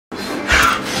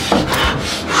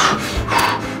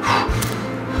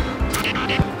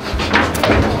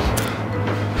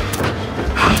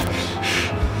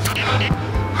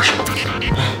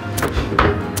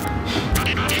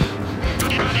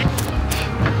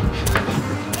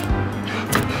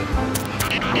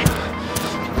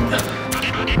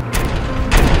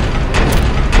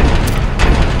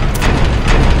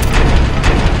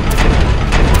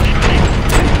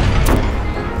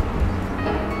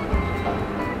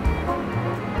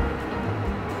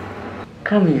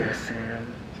Come here,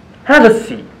 Sam. Have a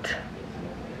seat.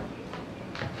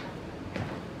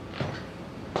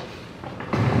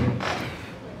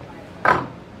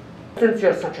 Since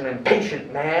you're such an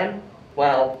impatient man,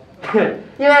 well,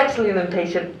 you're actually an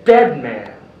impatient dead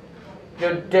man.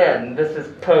 You're dead, and this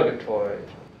is purgatory.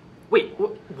 Wait,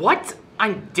 what?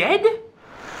 I'm dead?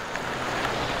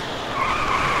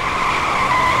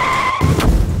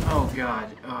 Oh god,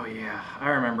 oh yeah, I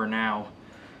remember now.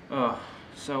 Ugh,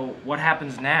 so what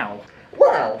happens now?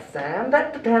 Well, Sam,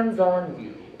 that depends on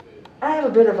you. I have a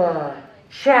bit of a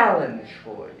challenge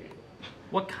for you.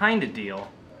 What kind of deal?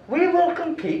 We will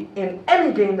compete in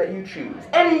any game that you choose.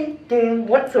 Any game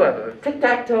whatsoever.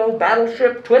 Tic-tac-toe,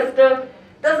 battleship, twister,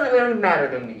 doesn't really matter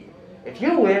to me. If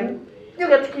you win, you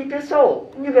get to keep your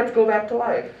soul, and you get to go back to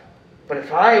life. But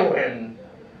if I win,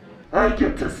 I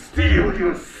get to steal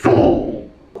your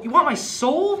soul. You want my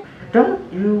soul?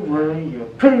 Don't you worry your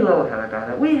pretty little head about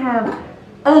it. We have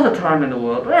all the time in the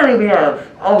world. Really, we have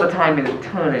all the time in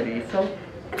eternity, so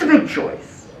it's a big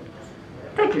choice.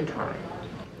 Take your time.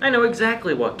 I know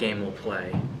exactly what game we'll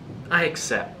play. I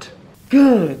accept.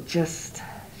 Good, just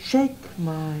shake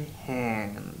my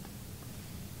hand.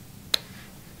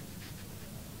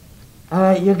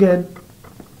 Alright, you're good.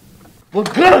 Well,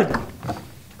 good!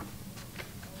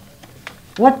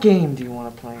 What game do you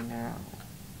want to play now?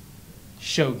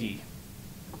 Shogi.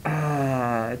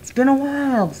 It's been a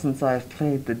while since I've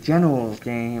played the General's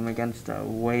game against a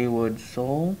wayward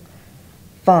soul.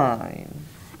 Fine.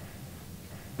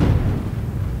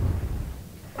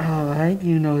 Alright,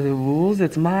 you know the rules.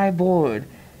 It's my board.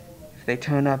 If they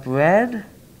turn up red,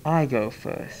 I go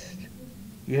first.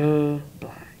 You're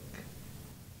black.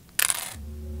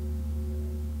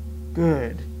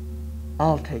 Good.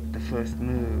 I'll take the first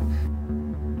move.